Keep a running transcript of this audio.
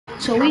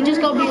So we just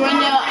gonna be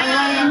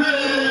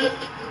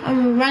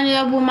running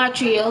up with my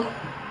trio.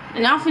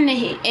 And I'm finna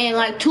hit in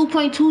like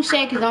 2.2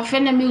 seconds. I'm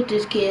finna mute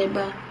this kid,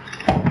 bro.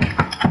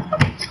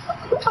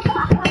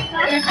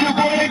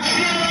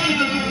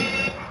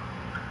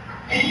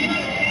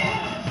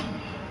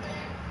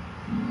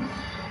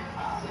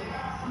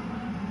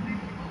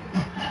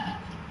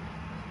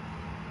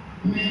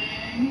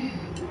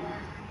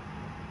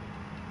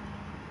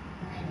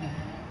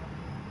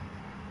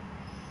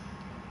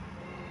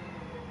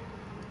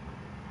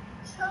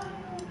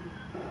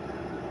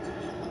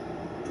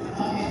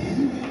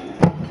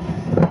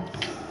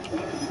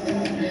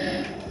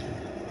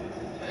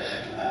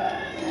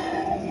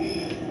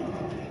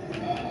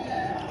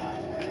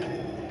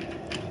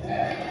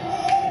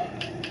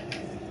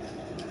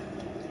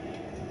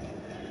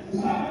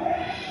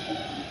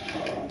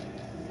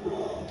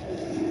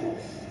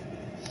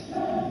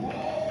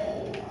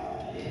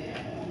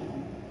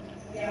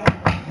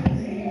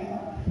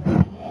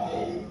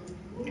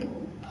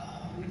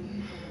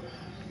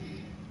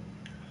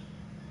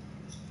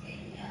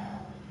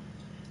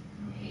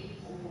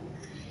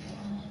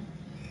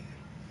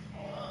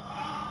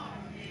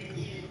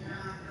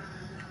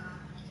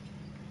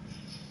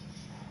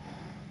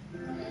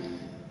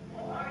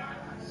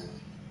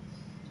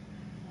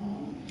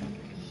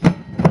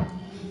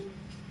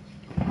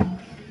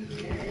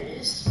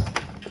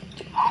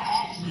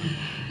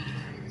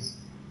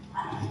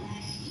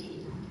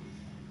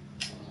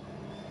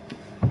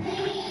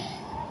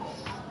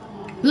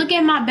 Look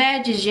at my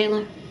badges,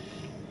 Jalen.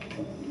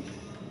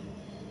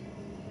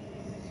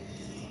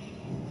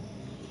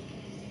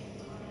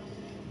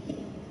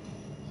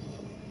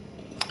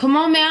 Come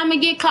on, man. I'm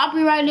gonna get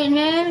copyrighted,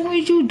 man.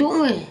 What you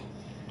doing?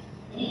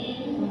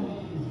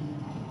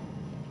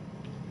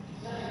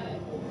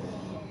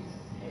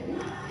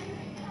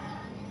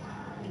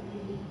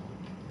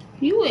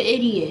 You an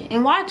idiot.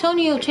 And why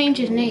Antonio changed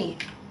his name?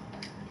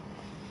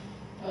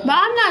 But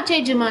I'm not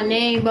changing my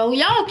name, bro.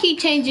 Y'all keep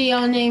changing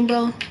your name,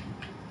 bro.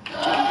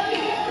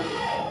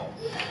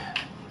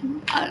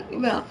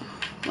 Bro,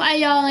 why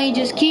y'all ain't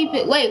just keep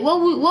it? Wait,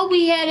 what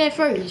we had at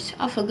first?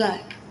 I forgot.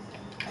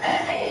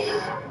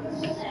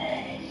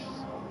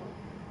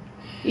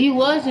 You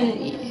wasn't.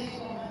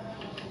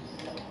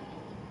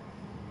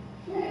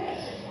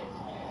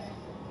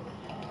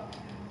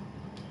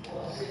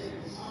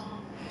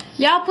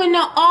 Y'all putting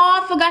on.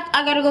 Oh, I forgot.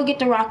 I gotta go get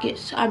the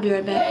rockets. I'll be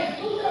right back.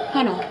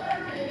 Hold on.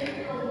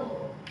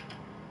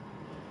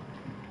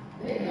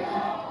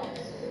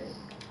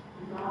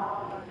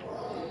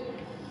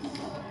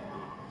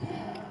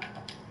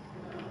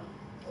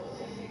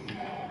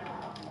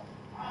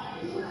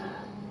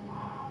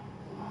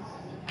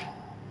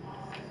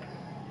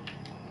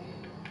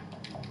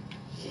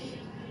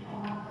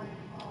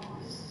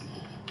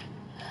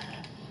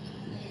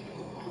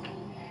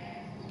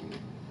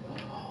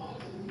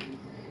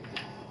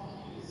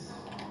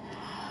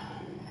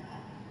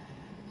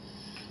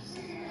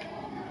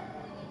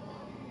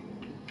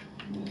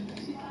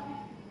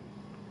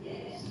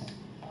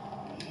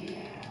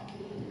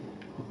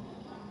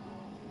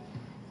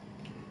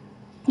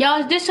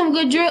 Y'all, is this some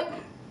good drip?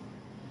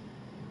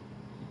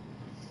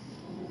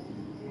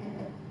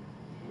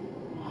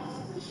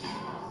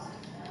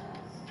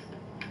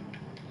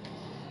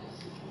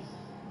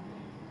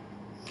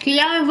 Can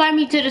y'all invite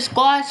me to the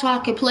squad so I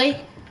can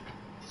play?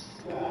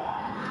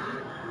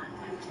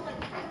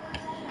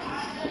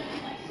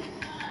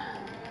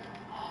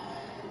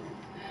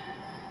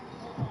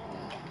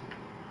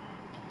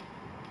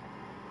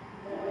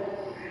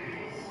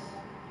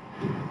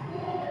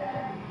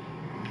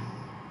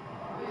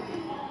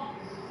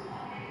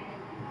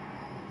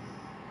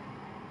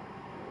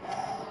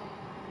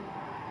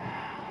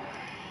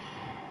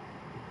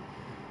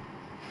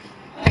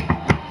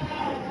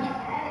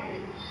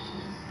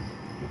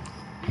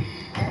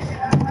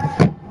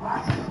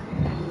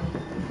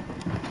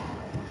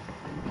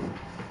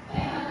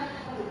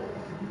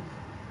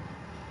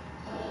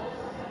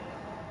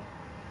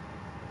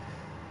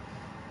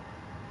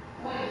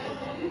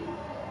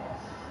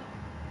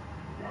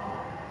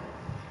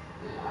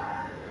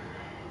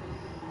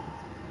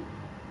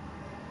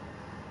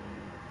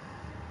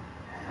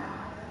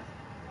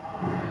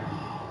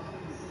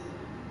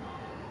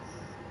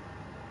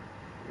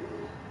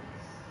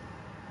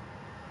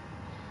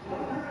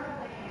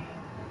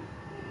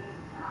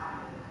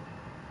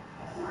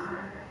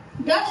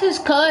 That's his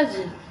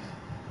cousin.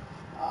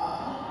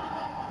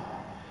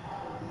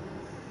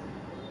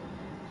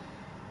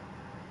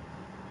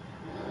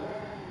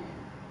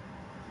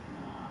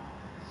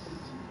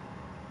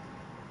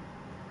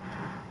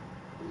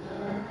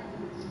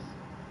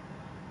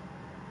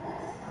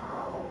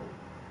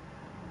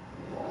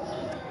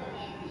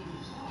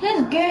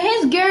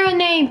 His girl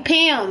named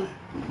Pam.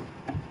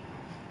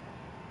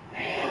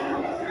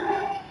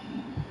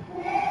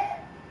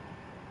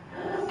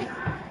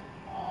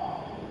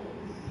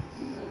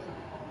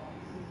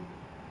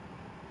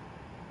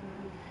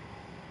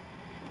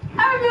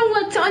 I remember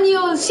when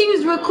Tonio, she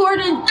was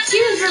recording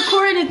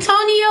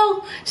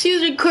Tonio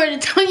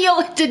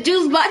with the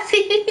juice box.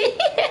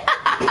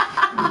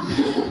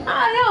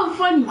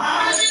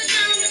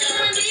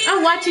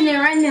 watching it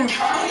right now.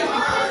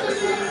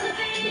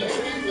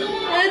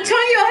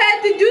 Antonio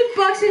had the juice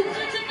boxing.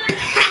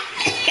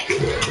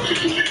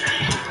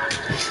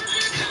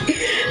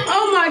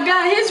 Oh my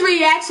God, his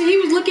reaction. He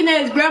was looking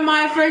at his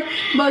grandma at first,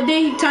 but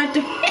then he turned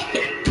to.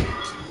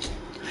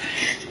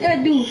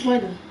 That dude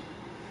funny.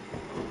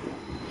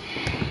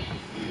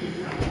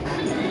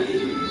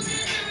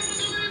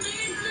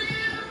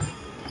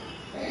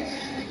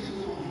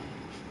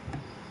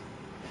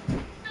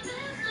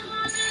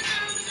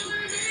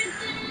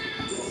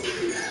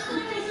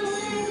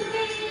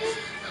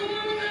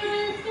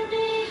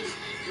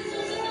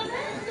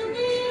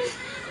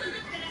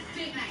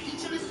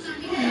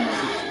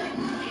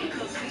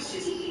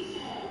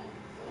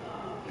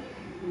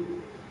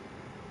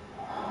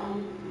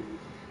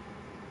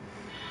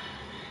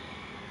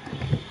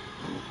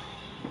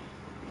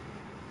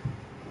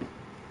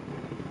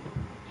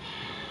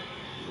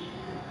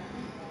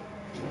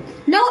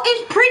 No,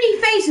 it's Pretty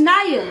Face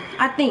Naya,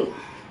 I think.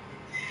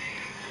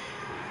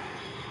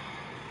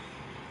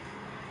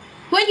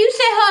 When you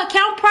said her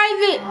account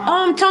private,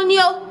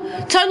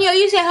 Tonio,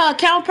 you said her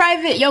account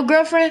private, your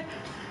girlfriend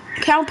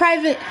account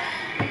private.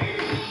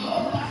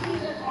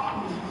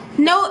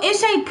 No, it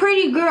say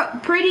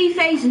Pretty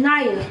Face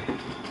Naya.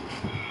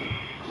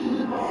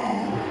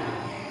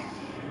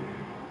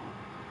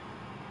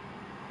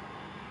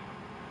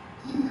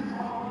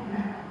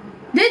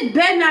 This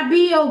better not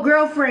be your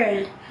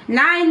girlfriend.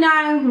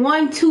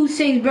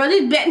 99126, bro.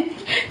 This bet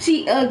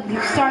she ugly.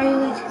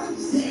 Sorry,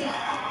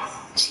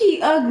 she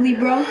ugly,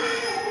 bro.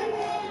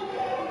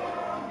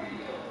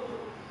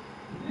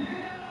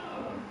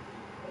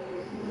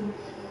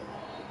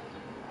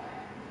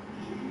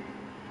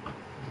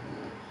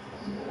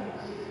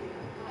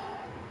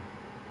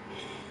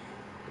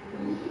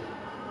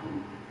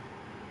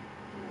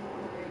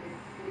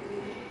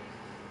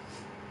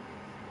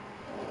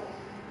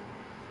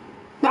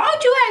 Why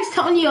would you ask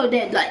Tonio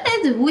that? Like,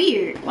 that's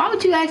weird. Why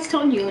would you ask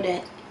Tonio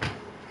that?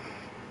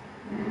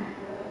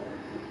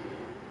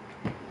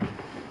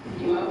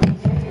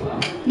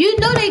 You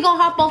know they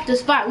gonna hop off the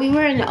spot. We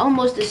wearing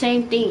almost the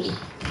same thing.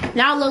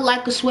 Now I look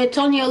like a sweat.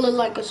 Tonio look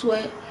like a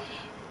sweat.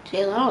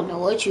 Taylor, I don't know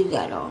what you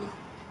got on.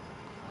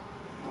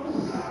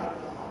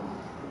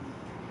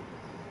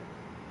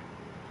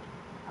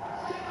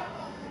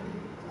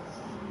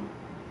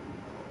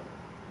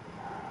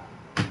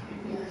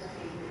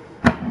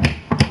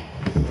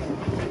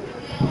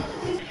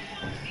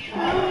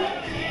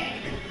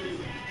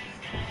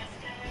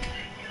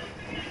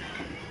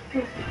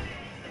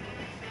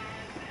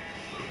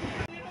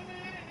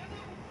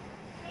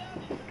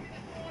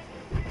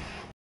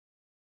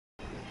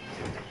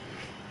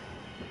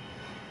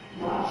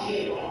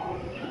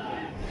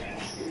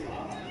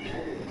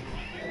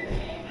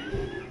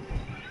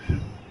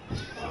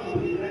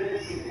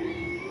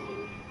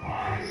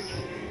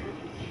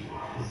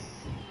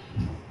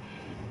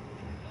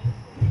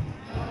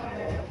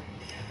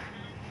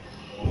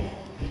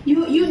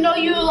 You know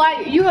you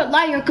a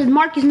liar because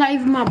Mark is not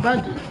even my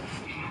brother.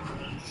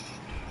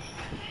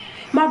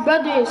 My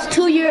brother is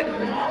 2 years.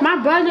 My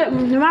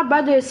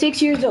brother is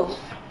 6 years old.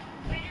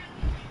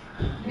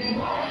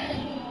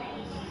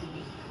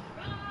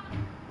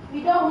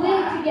 We don't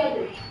live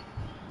together.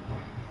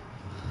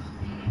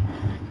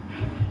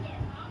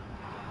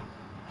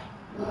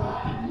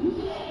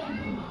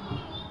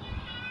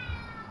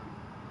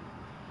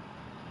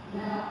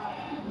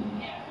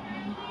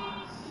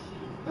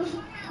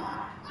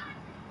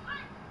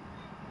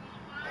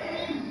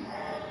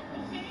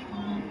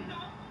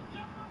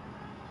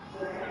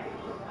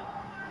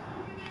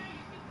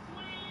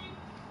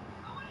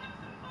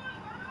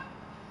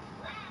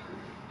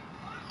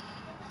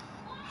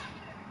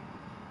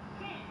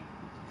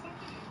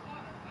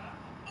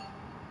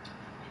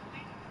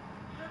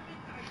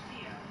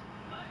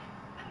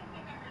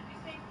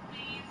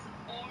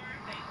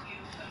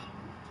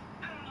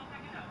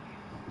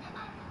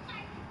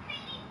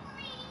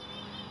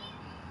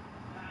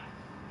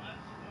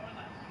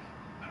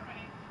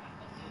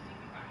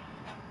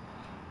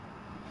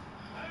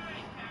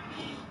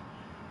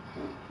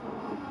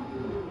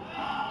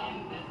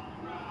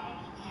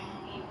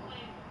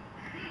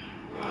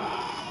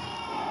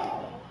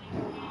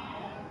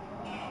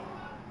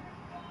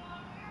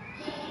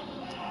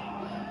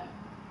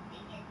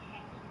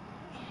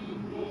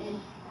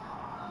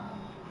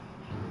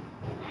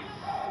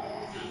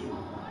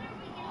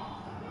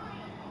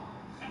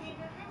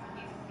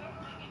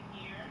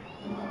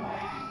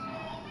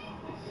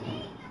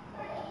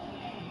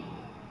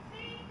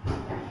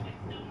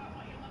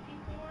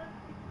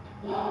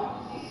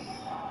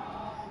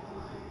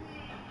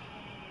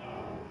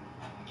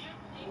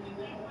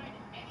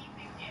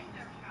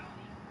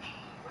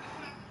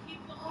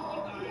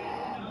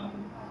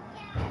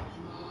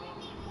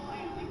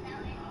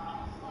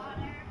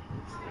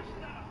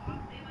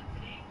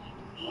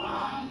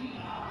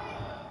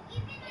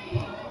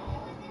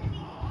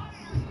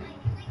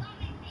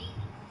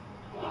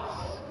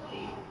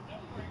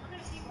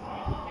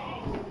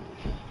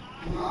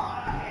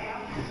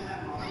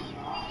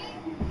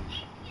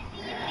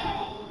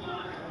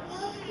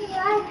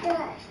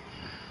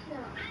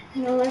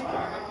 You don't like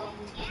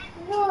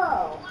it?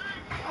 No.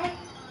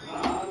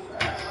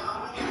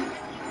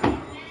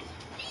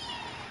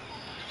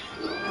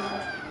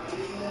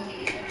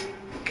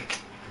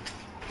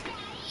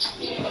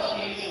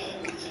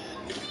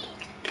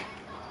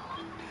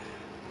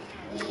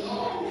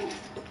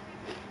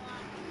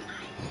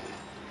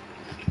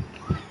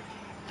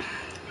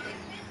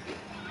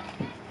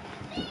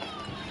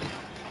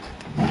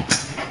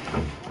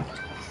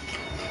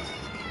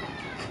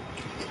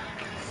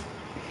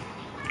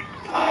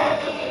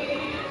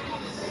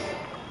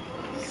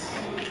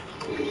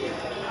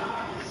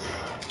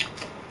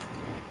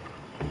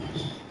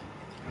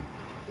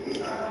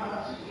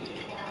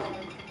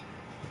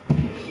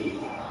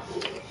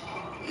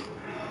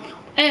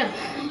 Hey,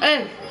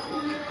 hey.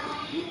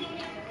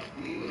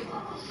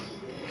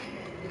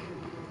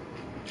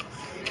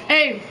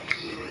 Hey,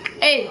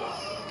 hey.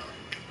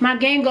 My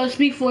game gonna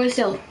speak for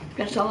itself.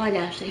 That's all I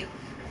gotta say.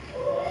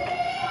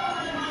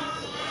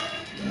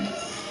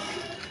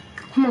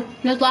 Come on,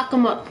 let's lock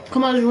them up.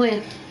 Come on, let's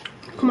win.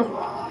 Come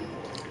on.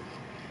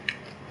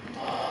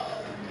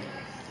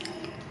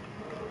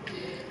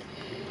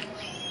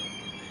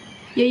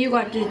 Yeah, you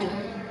got this dude.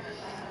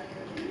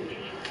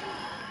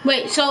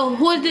 Wait, so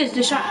who is this?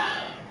 The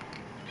shot?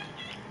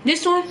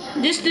 This one?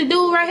 This the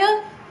dude right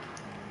here?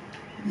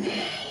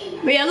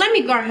 But yeah, let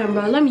me guard him,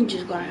 bro. Let me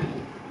just guard him.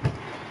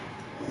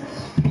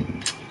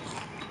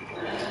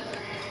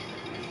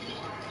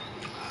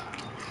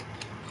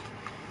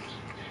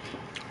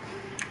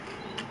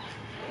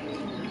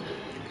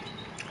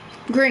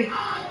 Green.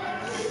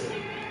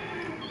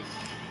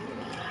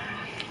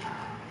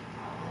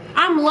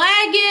 I'm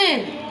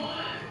lagging.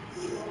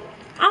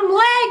 I'm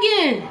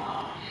lagging.